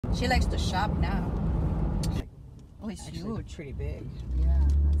She likes to shop now. Oh, it's Actually, huge. pretty big. Yeah,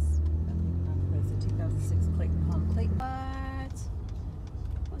 that's... It's a 2006 Clayton Palm Clayton.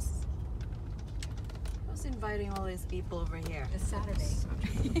 What? Who's inviting all these people over here? It's Saturday.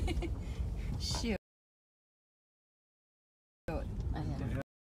 Shoot.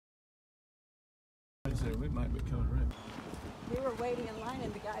 We might be coming around. We were waiting in line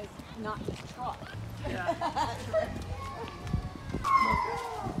and the guy's not in his truck. Yeah.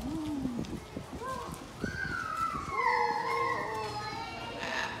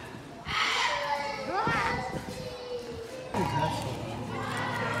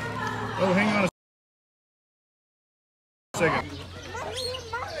 Oh, hang on a second.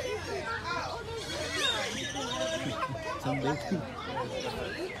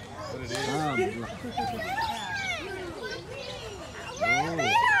 What it is?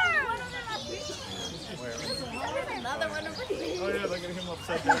 Another one over here. Oh yeah, look at him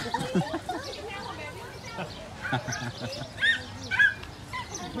upside down.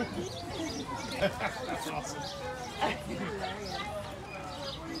 That's awesome.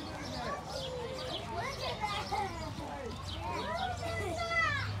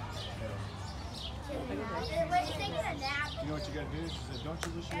 You know what you gotta do? She said, don't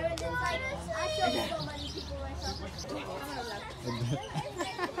you wish you had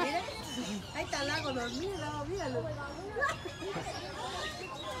Ahí está el lago dormido, míralo.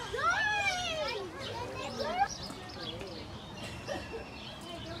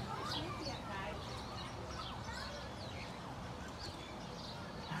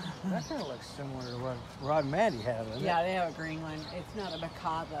 That kind of looks similar to what Rod and Maddie have, doesn't Yeah, they have a green one. It's not a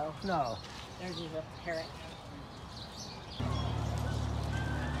macaw though. it? No. Theirs is a parrot.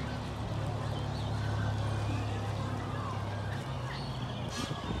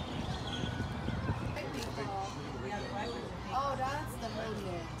 Oh, that's the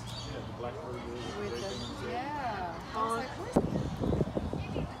rodeo. Yeah, the black rodeo. With the, yeah. I was like, where's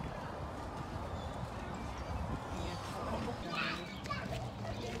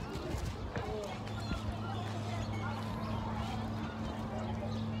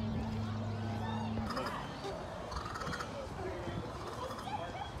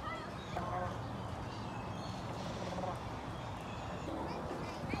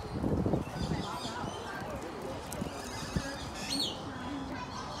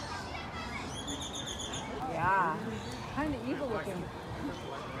Yeah. Kind of evil looking.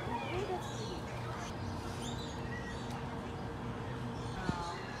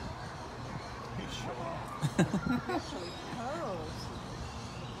 actually closed?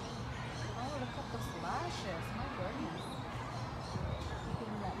 Oh, look at the flashes. My goodness. You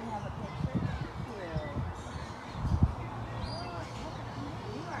can let me have a picture? Thank you.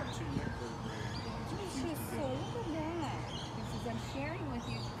 You are she's so, look at that. This is, I'm sharing with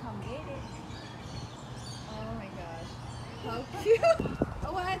you to come get it. Oh my gosh. How cute.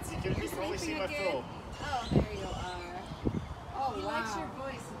 What? You can only see my phone. Oh, there you are. Oh, He wow. likes your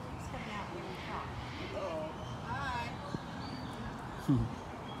voice. It keeps coming out when you talk. Hi.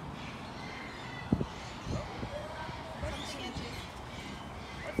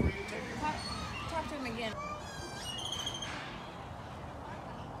 Talk to him again.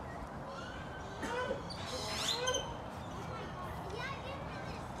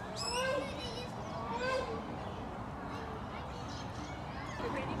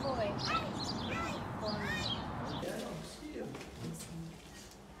 Pretty boy.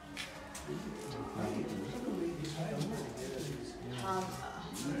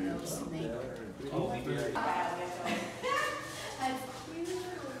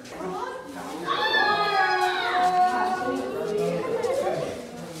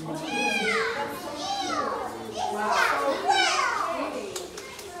 Wow.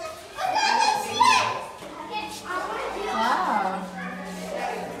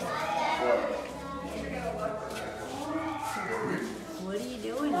 What are you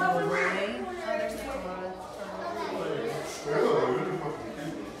doing, little boy?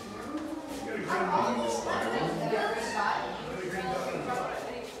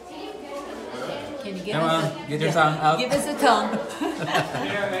 Can you give Come us on, get your tongue out. Give us a tongue.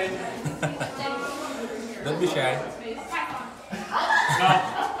 Don't be shy.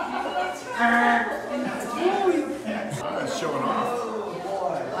 It's showing off.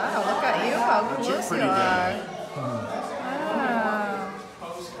 Wow, look at you, how You're close pretty you are. dang. Wow.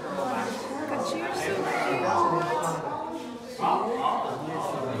 Look at you, you're so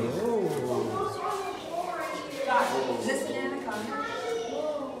Is this an anaconda?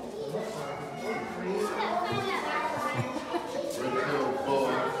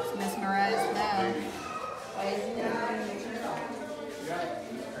 mesmerized now.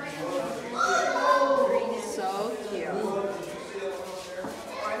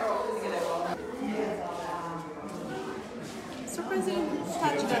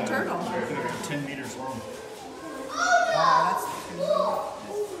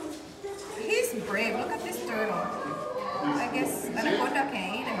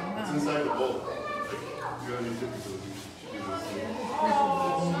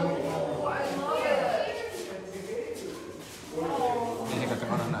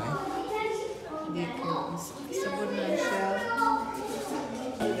 Orang naik. Suborno shell.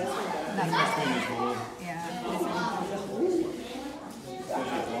 Like this thing. Yeah. This one.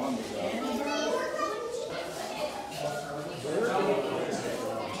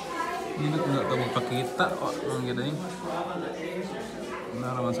 Ini nggak tahu apa kita kok orang gitu nih.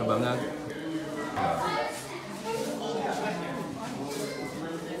 Nah, rawan banget.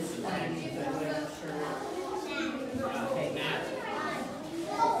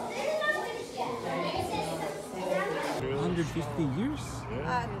 $150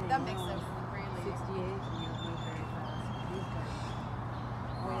 That makes sense. Really. 68.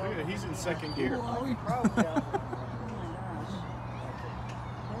 Look at it, he's in second gear. Oh my gosh. They're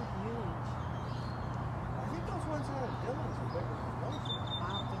huge. I think those ones that are Dylan's are bigger than those. I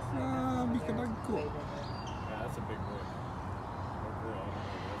don't think so. bikin aku. Yeah, that's a big boy. Or girl, I don't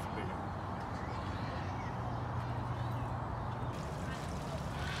know, that's a big one.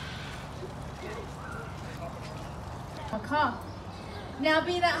 Macaw. Now,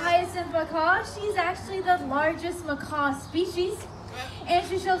 being that hyacinth macaw, she's actually the largest macaw species. And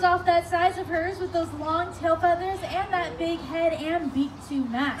she shows off that size of hers with those long tail feathers and that big head and beak to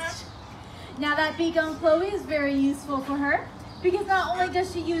match. Now, that beak on Chloe is very useful for her because not only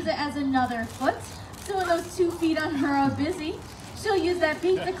does she use it as another foot, so when those 2 feet on her are busy, she'll use that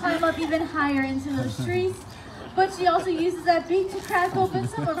beak to climb up even higher into those trees. But she also uses that beak to crack open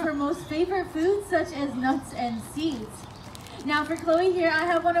some of her most favorite foods, such as nuts and seeds. Now for Chloe here, I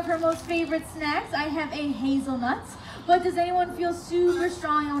have one of her most favorite snacks. I have a hazelnut. But does anyone feel super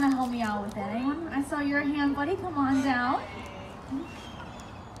strong and want to help me out with it? Anyone? I saw your hand, buddy. Come on down.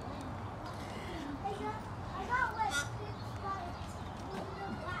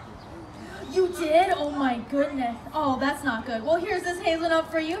 You did? Oh my goodness. Oh, that's not good. Well, here's this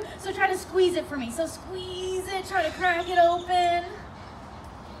hazelnut for you. So try to squeeze it for me. So squeeze it, try to crack it open.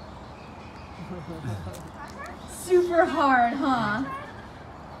 Super hard, huh?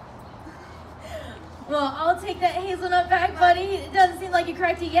 Well, I'll take that hazelnut back, buddy. It doesn't seem like you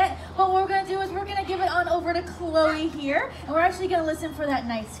cracked it yet. But what we're going to do is we're going to give it on over to Chloe here. And we're actually going to listen for that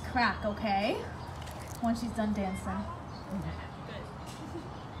nice crack, okay? Once she's done dancing.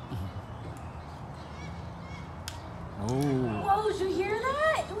 Oh. Whoa, did you hear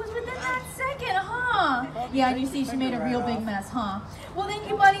that? It was within that second, huh? Yeah, and you see she made a real big mess, huh? Well, thank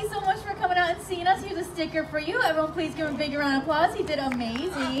you, buddy, so much for coming out and seeing us. Here's a sticker for you. Everyone, please give him a big round of applause. He did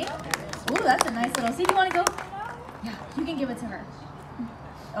amazing. Ooh, that's a nice little... See, do you want to go? Yeah, you can give it to her.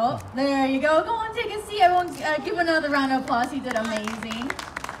 Oh, there you go. Go on, take a seat. Everyone, give another round of applause. He did amazing.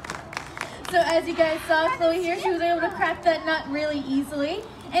 So as you guys saw, Chloe here, she was able to crack that nut really easily.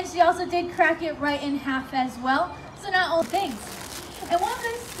 And she also did crack it right in half as well. So not all things. And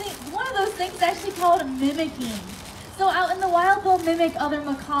one of those things is actually called mimicking. So out in the wild, they'll mimic other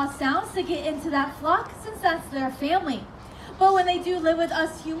macaw sounds to get into that flock since that's their family. But when they do live with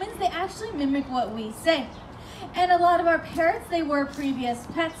us humans, they actually mimic what we say. And a lot of our parrots, they were previous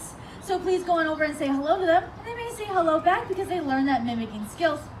pets. So please go on over and say hello to them. And they may say hello back because they learned that mimicking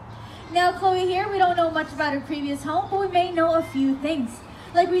skills. Now Chloe here, we don't know much about her previous home, but we may know a few things.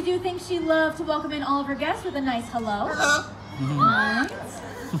 Like we do think she loved to welcome in all of her guests with a nice hello. Right.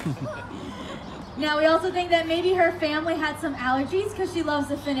 Now we also think that maybe her family had some allergies because she loves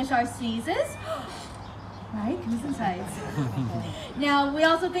to finish our sneezes. Right, goose and tights. Now we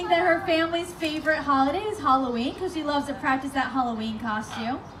also think that her family's favorite holiday is Halloween because she loves to practice that Halloween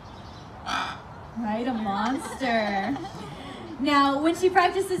costume. Right, a monster. Now, when she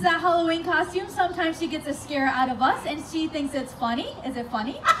practices that Halloween costume, sometimes she gets a scare out of us and she thinks it's funny. Is it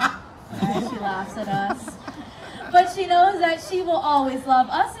funny? And she laughs at us. But she knows that she will always love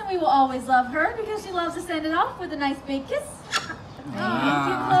us and we will always love her because she loves to send it off with a nice big kiss. Thank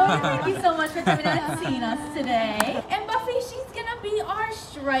you, Chloe. Thank you so much for coming out and seeing us today. And Buffy, she's gonna be our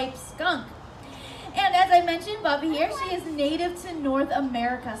striped skunk. And as I mentioned, Buffy here, she is native to North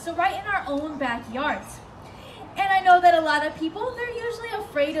America, so right in our own backyards. And I know that a lot of people, they're usually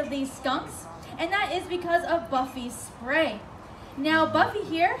afraid of these skunks, and that is because of Buffy's spray. Now Buffy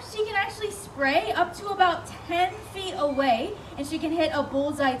here, she can actually spray up to about 10 feet away, and she can hit a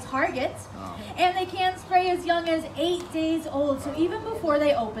bullseye target. And they can spray as young as 8 days old, so even before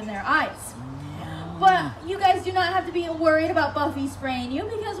they open their eyes. But you guys do not have to be worried about Buffy spraying you,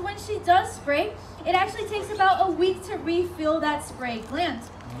 because when she does spray, it actually takes about a week to refill that spray gland.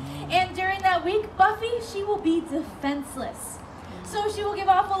 And during that week, Buffy, she will be defenseless. So she will give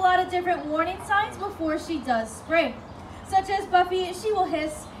off a lot of different warning signs before she does spray. Such as Buffy, she will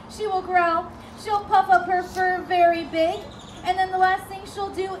hiss, she will growl, she'll puff up her fur very big, and then the last thing she'll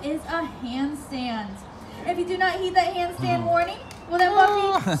do is a handstand. If you do not heed that handstand warning, well then Buffy,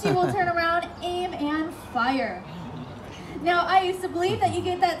 she will turn around, aim, and fire. Now, I used to believe that you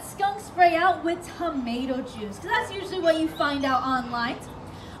get that skunk spray out with tomato juice, because that's usually what you find out online.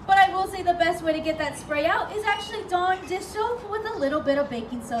 But I will say the best way to get that spray out is actually Dawn dish soap with a little bit of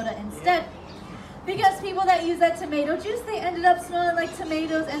baking soda instead. Because people that use that tomato juice, they ended up smelling like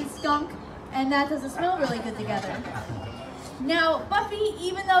tomatoes and skunk, and that doesn't smell really good together. Now, Buffy,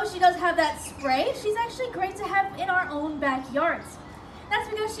 even though she does have that spray, she's actually great to have in our own backyards. That's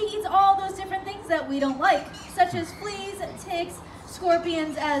because she eats all those different things that we don't like, such as fleas, ticks,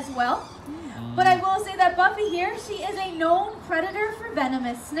 scorpions as well. But I will say that Buffy here, she is a known predator for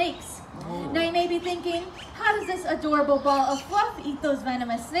venomous snakes. Now you may be thinking, how does this adorable ball of fluff eat those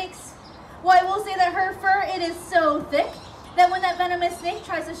venomous snakes? Well, I will say that her fur, it is so thick that when that venomous snake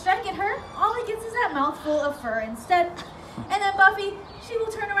tries to strike at her, all it gets is that mouthful of fur instead. And then Buffy, she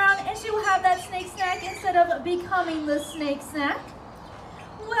will turn around and she will have that snake snack instead of becoming the snake snack.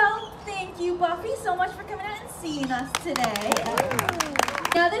 Well, thank you, Buffy, so much for coming out and seeing us today.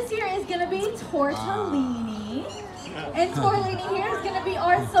 Now this here is going to be Tortellini. And Tortellini here is going to be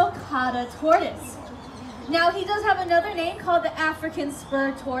our sulcata tortoise. Now he does have another name called the African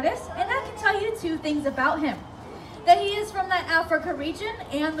spur tortoise, and that can tell you two things about him. That he is from that Africa region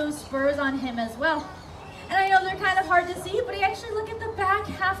and those spurs on him as well. And I know they're kind of hard to see, but you actually look at the back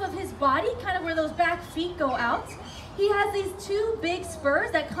half of his body, kind of where those back feet go out. He has these two big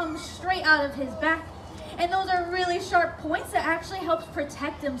spurs that come straight out of his back. And those are really sharp points that actually helps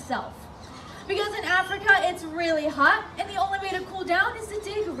protect himself. Because in Africa, it's really hot, and the only way to cool down is to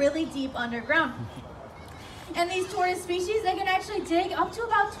dig really deep underground. And these tortoise species, they can actually dig up to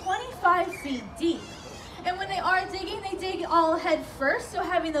about 25 feet deep. And when they are digging, they dig all head first, so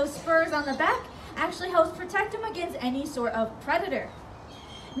having those spurs on the back actually helps protect them against any sort of predator.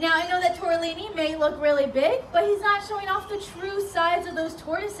 Now, I know that Tortellini may look really big, but he's not showing off the true size of those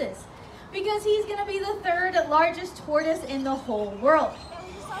tortoises, because he's going to be the third largest tortoise in the whole world.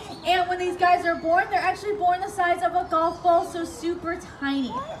 And when these guys are born, they're actually born the size of a golf ball, so super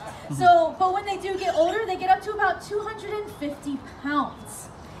tiny. But when they do get older, they get up to about 250 pounds.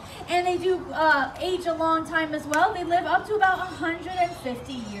 And they do age a long time as well. They live up to about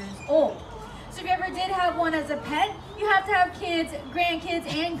 150 years old. So if you ever did have one as a pet, you have to have kids, grandkids,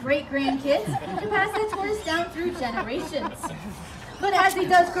 and great-grandkids to pass that tortoise down through generations. But as he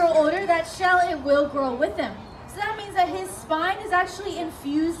does grow older, that shell, it will grow with him. So that means that his spine is actually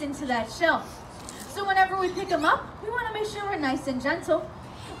infused into that shell. So whenever we pick him up, we want to make sure we're nice and gentle.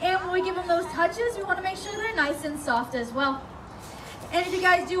 And when we give him those touches, we want to make sure they're nice and soft as well. And if you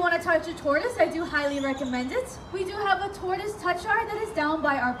guys do want to touch a tortoise, I do highly recommend it. We do have a tortoise touch yard that is down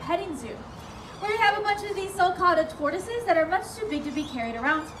by our petting zoo, where we have a bunch of these sulcata tortoises that are much too big to be carried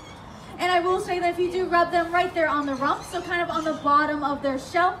around. And I will say that if you do rub them right there on the rump, so kind of on the bottom of their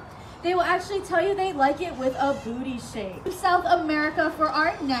shell, they will actually tell you they like it with a booty shake. South America for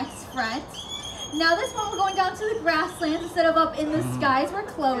our next friend. Now this one we're going down to the grasslands instead of up in the skies where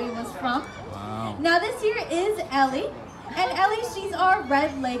Chloe was from. Wow. Now this here is Ellie. And Ellie, she's our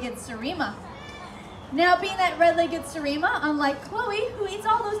red-legged Surima. Now being that red-legged Surima, unlike Chloe, who eats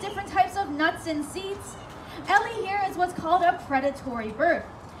all those different types of nuts and seeds, Ellie here is what's called a predatory bird,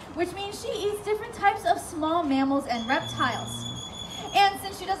 which means she eats different types of small mammals and reptiles. And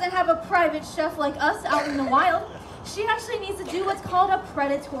since she doesn't have a private chef like us out in the wild, she actually needs to do what's called a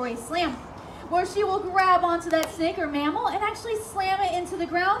predatory slam, where she will grab onto that snake or mammal and actually slam it into the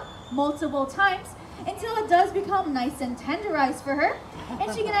ground multiple times until it does become nice and tenderized for her,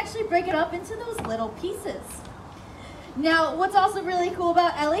 and she can actually break it up into those little pieces. Now, what's also really cool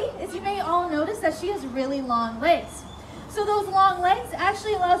about Ellie is you may all notice that she has really long legs. So those long legs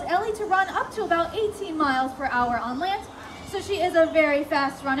actually allows Ellie to run up to about 18 miles per hour on land, so she is a very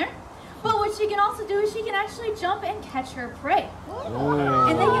fast runner. But what she can also do is she can actually jump and catch her prey.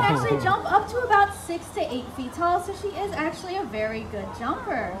 And they can actually jump up to about 6 to 8 feet tall, so she is actually a very good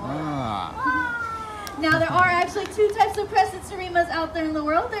jumper. Now there are actually two types of crested Surimas out there in the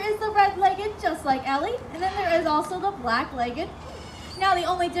world. There is the red-legged, just like Ellie, and then there is also the black-legged. Now the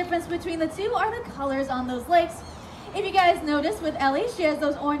only difference between the two are the colors on those legs. If you guys notice with Ellie, she has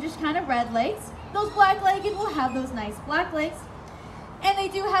those orangish kind of red legs. Those black-legged will have those nice black legs. And they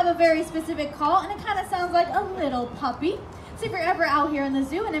do have a very specific call, and it kind of sounds like a little puppy. So if you're ever out here in the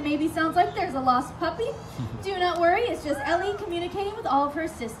zoo and it maybe sounds like there's a lost puppy, do not worry, it's just Ellie communicating with all of her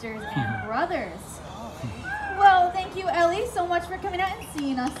sisters and brothers. Well, thank you, Ellie, so much for coming out and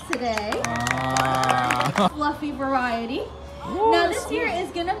seeing us today. Fluffy variety. Now this here is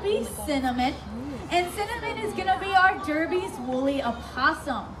going to be Cinnamon, and Cinnamon is going to be our Derby's woolly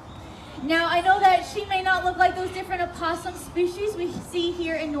opossum. Now, I know that she may not look like those different opossum species we see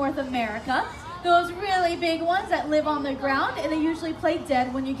here in North America. Those really big ones that live on the ground, and they usually play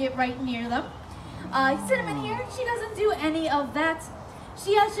dead when you get right near them. Cinnamon here, she doesn't do any of that.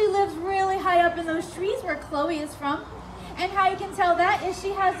 She actually lives really high up in those trees where Chloe is from. And how you can tell that is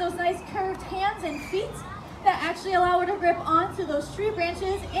she has those nice curved hands and feet that actually allow her to grip onto those tree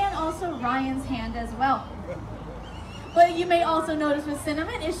branches, and also Ryan's hand as well. But you may also notice with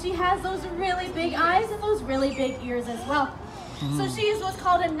Cinnamon is she has those really big eyes and those really big ears as well. So she is what's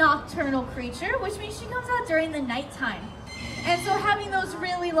called a nocturnal creature, which means she comes out during the nighttime. And so having those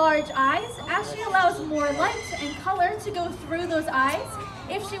really large eyes actually allows more light and color to go through those eyes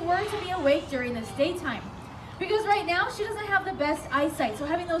if she were to be awake during this daytime. Because right now she doesn't have the best eyesight, so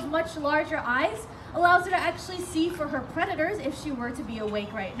having those much larger eyes allows her to actually see for her predators if she were to be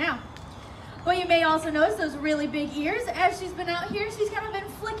awake right now. But you may also notice those really big ears. As she's been out here, she's kind of been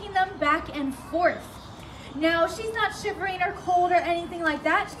flicking them back and forth. Now, she's not shivering or cold or anything like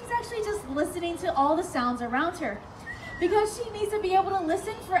that. She's actually just listening to all the sounds around her, because she needs to be able to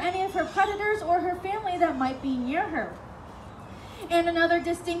listen for any of her predators or her family that might be near her. And another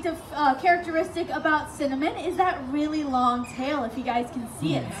distinctive characteristic about Cinnamon is that really long tail, if you guys can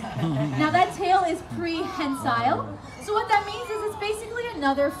see it. Now that tail is prehensile, so what that means is it's basically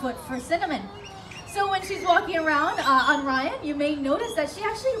another foot for Cinnamon. So when she's walking around on Ryan, you may notice that she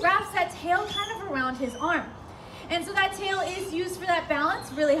actually wraps that tail kind of around his arm. And so that tail is used for that balance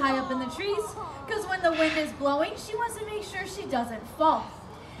really high up in the trees, because when the wind is blowing, she wants to make sure she doesn't fall.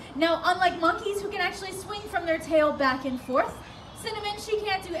 Now, unlike monkeys who can actually swing from their tail back and forth, Cinnamon, she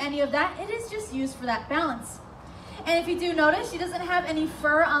can't do any of that. It is just used for that balance. And if you do notice, she doesn't have any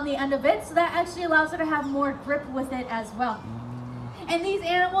fur on the end of it, so that actually allows her to have more grip with it as well. And these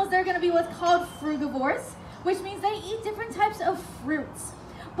animals, they're going to be what's called frugivores, which means they eat different types of fruits.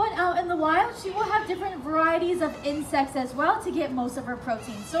 But out in the wild, she will have different varieties of insects as well to get most of her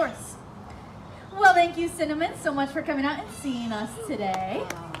protein source. Well, thank you, Cinnamon, so much for coming out and seeing us today.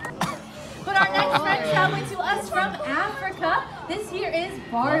 But our next friend traveling to us from Africa, this here is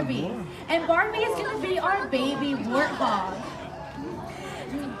Barbie. And Barbie is going to be our baby warthog.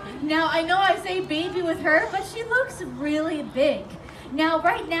 Now, I know I say baby with her, but she looks really big. Now,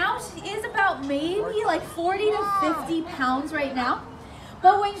 right now, she is about maybe like 40 to 50 pounds right now.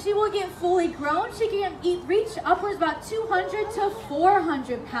 But when she will get fully grown, she can reach upwards about 200 to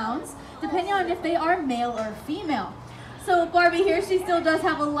 400 pounds, depending on if they are male or female. So Barbie here, she still does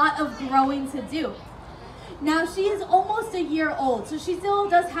have a lot of growing to do. Now she is almost a year old, so she still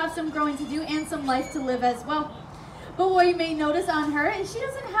does have some growing to do and some life to live as well. But what you may notice on her is she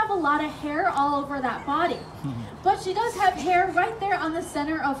doesn't have a lot of hair all over that body. But she does have hair right there on the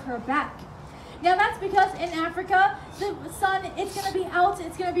center of her back. Now that's because in Africa, the sun, it's going to be out,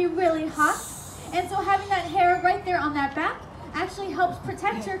 it's going to be really hot. And so having that hair right there on that back actually helps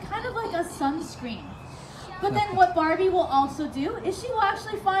protect her, kind of like a sunscreen. But then what Barbie will also do is she will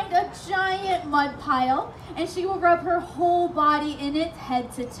actually find a giant mud pile and she will rub her whole body in it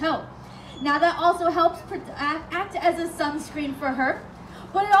head to toe. Now that also helps act as a sunscreen for her,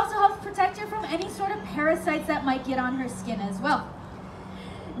 but it also helps protect her from any sort of parasites that might get on her skin as well.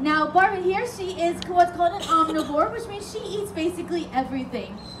 Now Barbie here, she is what's called an omnivore, which means she eats basically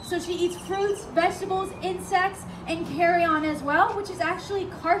everything. So she eats fruits, vegetables, insects, and carrion as well, which is actually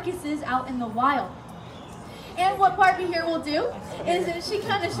carcasses out in the wild. And what Barbie here will do is, and she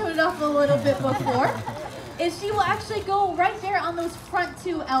kind of showed it off a little bit before, is she will actually go right there on those front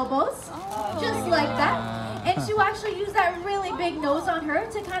two elbows, just like that. And she will actually use that really big nose on her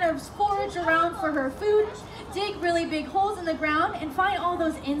to kind of forage around for her food, dig really big holes in the ground, and find all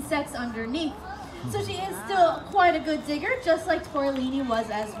those insects underneath. So she is still quite a good digger, just like Torellini was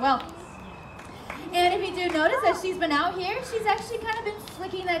as well. And if you do notice that she's been out here, she's actually kind of been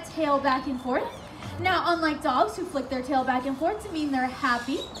flicking that tail back and forth. Now, unlike dogs who flick their tail back and forth to mean they're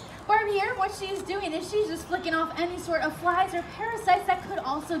happy, Barbie here, what she's doing is she's just flicking off any sort of flies or parasites that could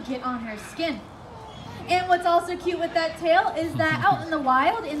also get on her skin. And what's also cute with that tail is that out in the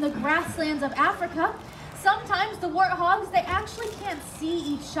wild, in the grasslands of Africa, sometimes the warthogs, they actually can't see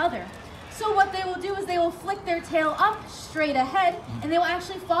each other. So what they will do is they will flick their tail up straight ahead, and they will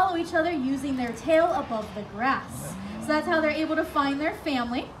actually follow each other using their tail above the grass. So that's how they're able to find their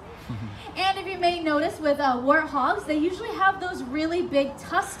family. And if you may notice with warthogs, they usually have those really big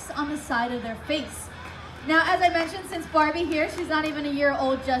tusks on the side of their face. Now, as I mentioned, since Barbie here, she's not even a year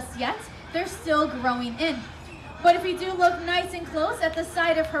old just yet, they're still growing in. But if you do look nice and close at the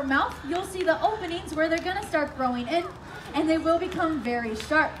side of her mouth, you'll see the openings where they're going to start growing in, and they will become very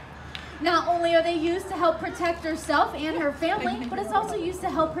sharp. Not only are they used to help protect herself and her family, but it's also used to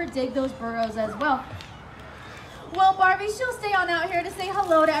help her dig those burrows as well. Well, Barbie, she'll stay on out here to say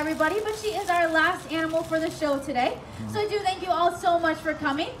hello to everybody, but she is our last animal for the show today. So I do thank you all so much for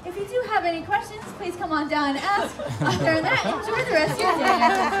coming. If you do have any questions, please come on down and ask. Other than that, enjoy the rest of your day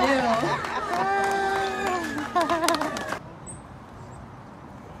at the zoo.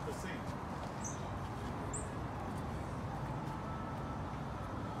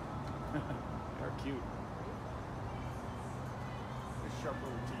 They're cute. They're sharp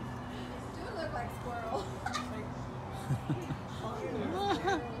little teeth. Do look like squirrel.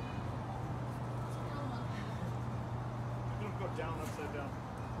 Don't go down upside down.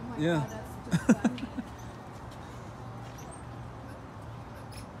 Oh my Yeah. God, that's just fun.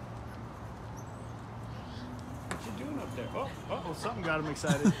 What you doing up there? Oh, uh-oh, something got him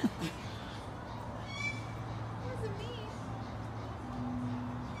excited. Wasn't me.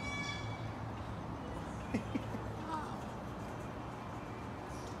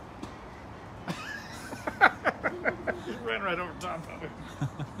 He ran right over top of it.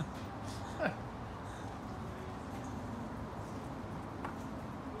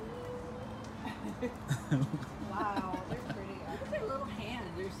 Wow, they're pretty. Look at their little hands.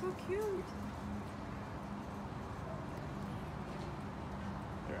 They're so cute.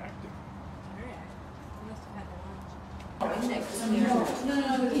 They're active. Must have had their lunch. Next to me. No,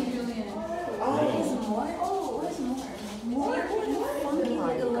 we keep Julian. Oh, there's more? Oh, there's more. More? Funky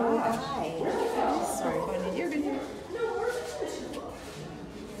little guy. Sorry, Bunny. You're gonna.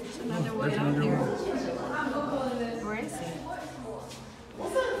 There's another one out here. Where is he? Oh,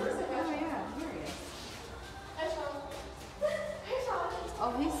 yeah. Here he is.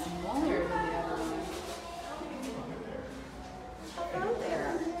 Oh, he's smaller than the other one. Hello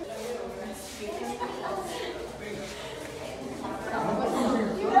there.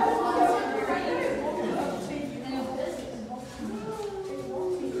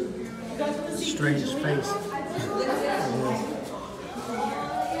 Strange face.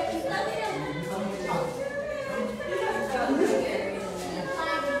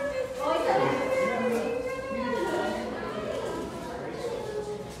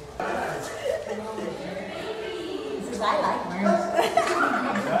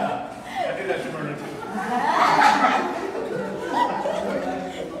 I did that to Myrna too.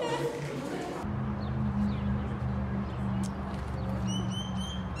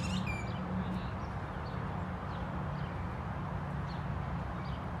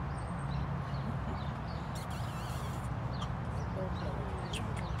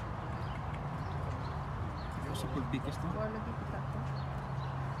 Super biggest no?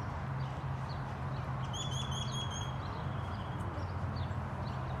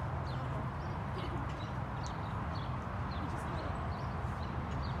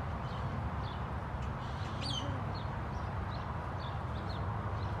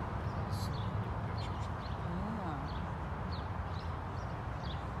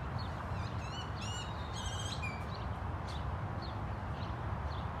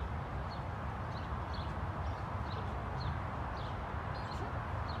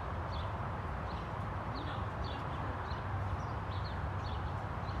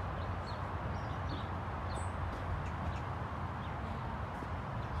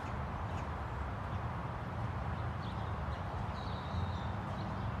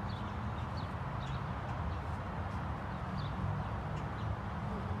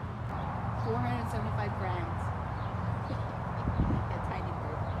 $475 A tiny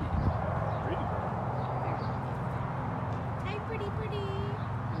bird. Pretty bird. Hi, pretty. Look at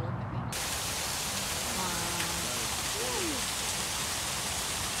me.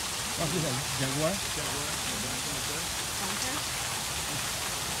 What's this? Jaguar?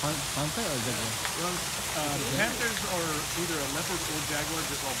 Panther or jaguar? Well, panthers are either a leopard or jaguar,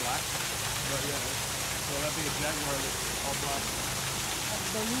 just all black. But yeah, so that'd be a jaguar that's all black.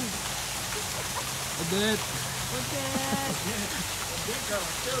 Odette!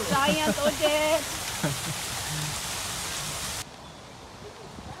 Giant Odette.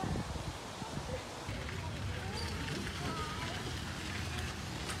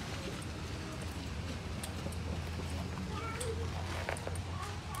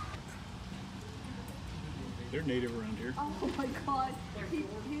 They're native around here. Oh my God. He's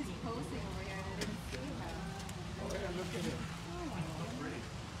posing over here and I didn't see him. Oh yeah, look at it.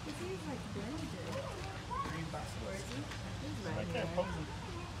 He's like blended. I can't pose him.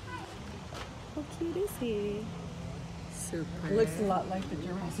 How cute is he? Super. Looks a lot like the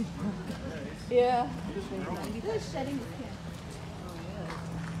Jurassic Park. Yeah. He's shedding his skin.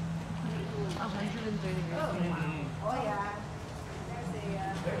 130 Oh yeah. There's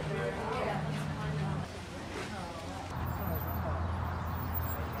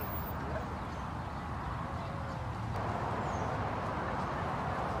a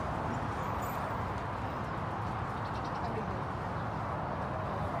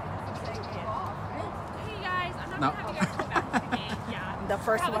No. The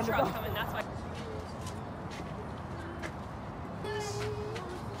first one to go.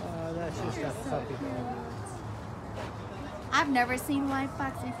 That's just a puppy dog. I've never seen white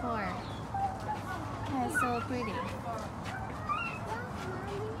fox before. That's so pretty.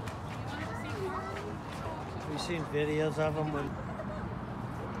 Have you seen videos of them when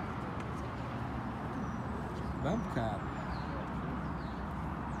Bobcat.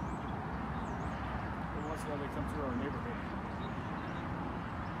 Once in a while they come through our neighborhood.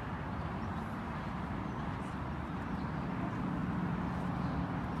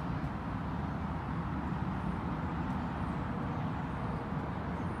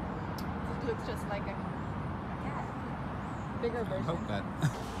 Looks just like a cat. Bigger version. Bobcat.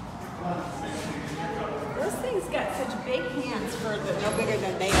 Those things got such big hands for no bigger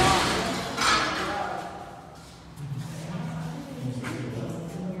than they are.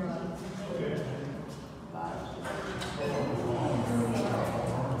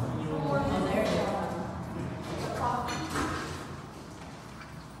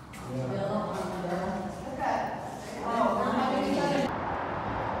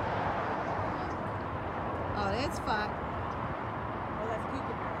 Oh, that's fun. Oh, that's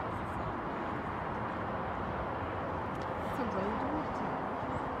peekaboo.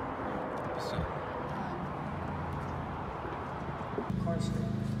 It's a rodent.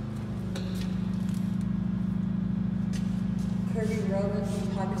 Curbing rodents and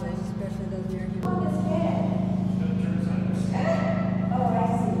population, especially those near here.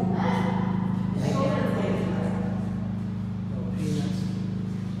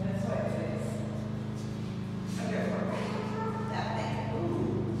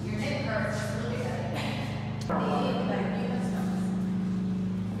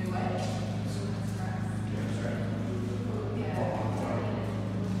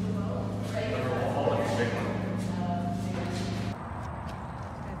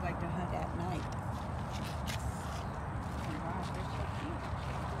 I'd like to hunt at night.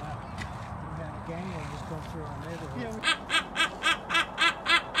 we had a gang that just go through our neighborhood?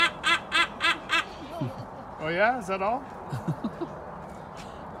 Oh yeah, is that all?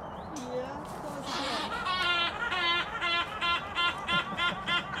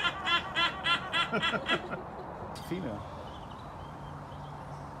 Female.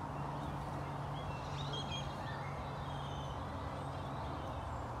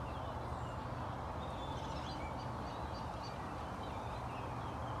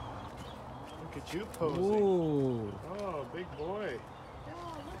 Look at you posing. Ooh. Oh, big boy.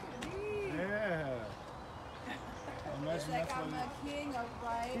 Oh, look at me. Yeah. Imagine It's like that's I'm what a king of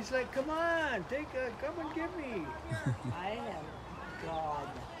right. He's like, come on, come and get me. I am God.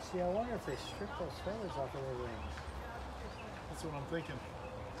 See, I wonder if they strip those feathers off of their wings. that's what I'm thinking.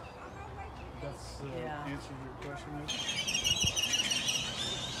 That's the Yeah. answer to your question. Is?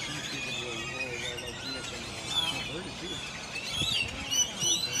 Some people go, oh, well, like you up in bird too.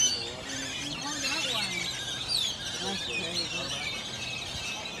 Oh, that one. That's crazy.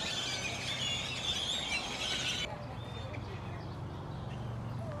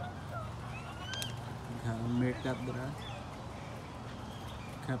 Meerkat berat.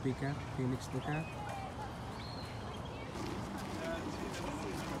 Copycat, Felix the cat.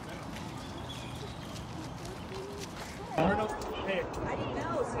 I didn't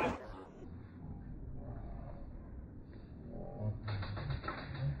know.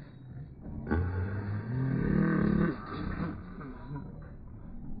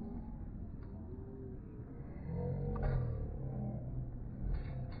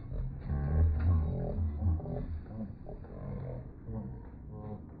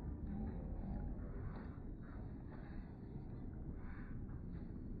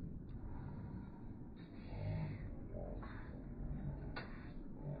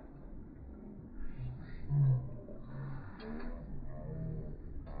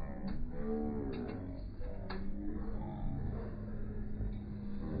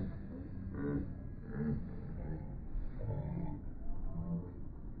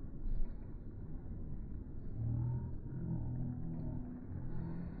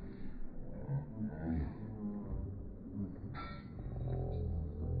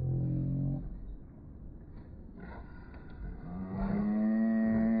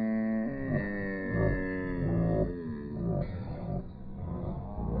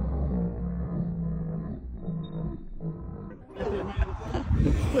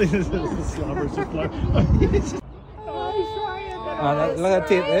 Slobber supply.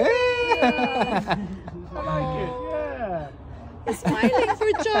 Look at it. I like it, yeah. Smiling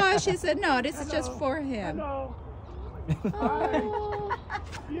for Josh. He said, no, this is just for him. Hello. Hi.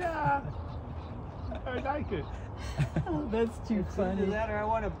 Yeah. I like it. Oh, that's too funny. Either that or I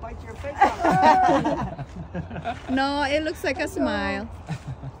want to bite your face off. No, it looks like a smile.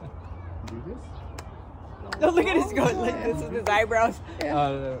 Do this? No, look at his going like this with his eyebrows.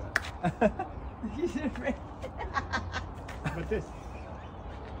 He's afraid. How about this?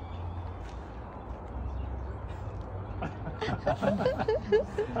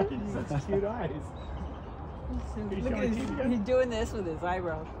 Such cute eyes. Look at his, he's doing this with his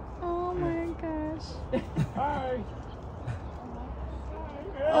eyebrows. Oh my gosh. Hi.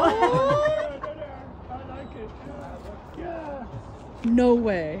 Oh. I like it. Yeah. No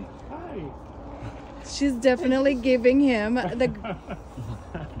way. Hi. She's definitely giving him the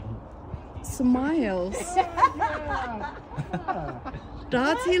smiles. Yeah.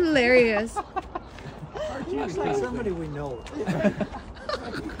 That's hilarious. He looks like somebody we know.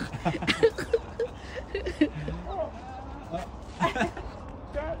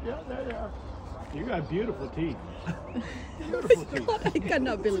 Yeah, there they are. You got beautiful teeth. Beautiful teeth. I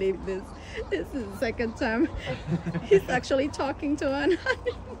cannot believe this. This is the second time he's actually talking to Anna.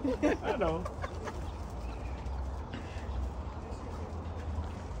 I know.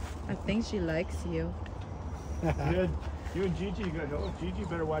 I think she likes you. You and Gigi, Gigi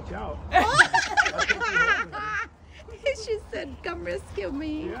better watch out. She said, "Come rescue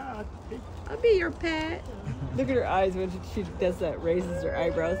me. Yeah. I'll be your pet." Look at her eyes when she does that, raises her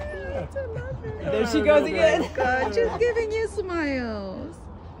eyebrows. Yeah. There she goes again. God, she's giving you smiles.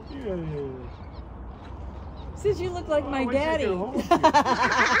 Yeah. Says you look like my I wish I daddy. could hold you.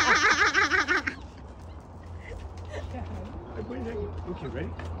 Okay, ready?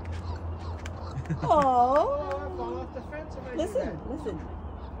 Oh, Fall off the fence and I listen, listen.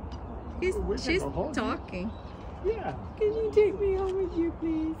 She's talking. Yeah. Can you take me home with you,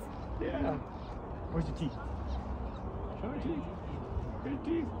 please? Yeah. Where's your teeth? Show your teeth. Good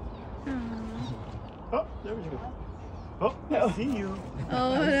teeth. Oh, there we go. Oh, I see you.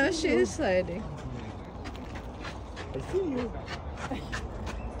 Oh no, she's sliding. I see you.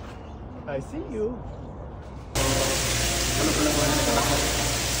 I see you.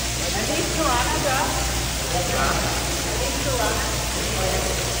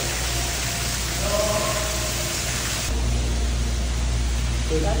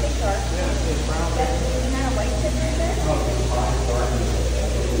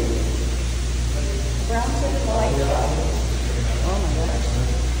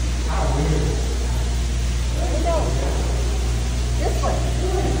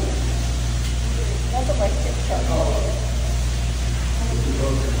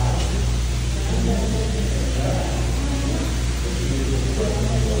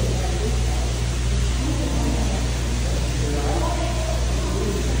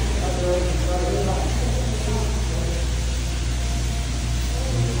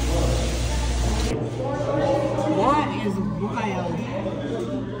 That is wild.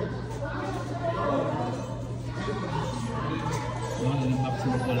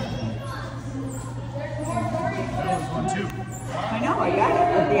 I know, I got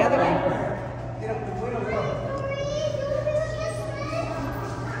it the other way. They're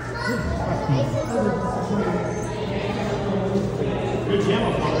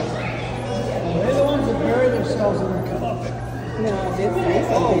the ones that bury themselves in the cup. No, this is.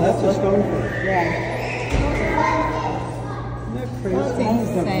 Oh, that's a stone fruit. Yeah. Isn't that That's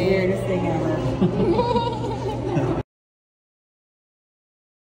crazy? the weirdest thing ever.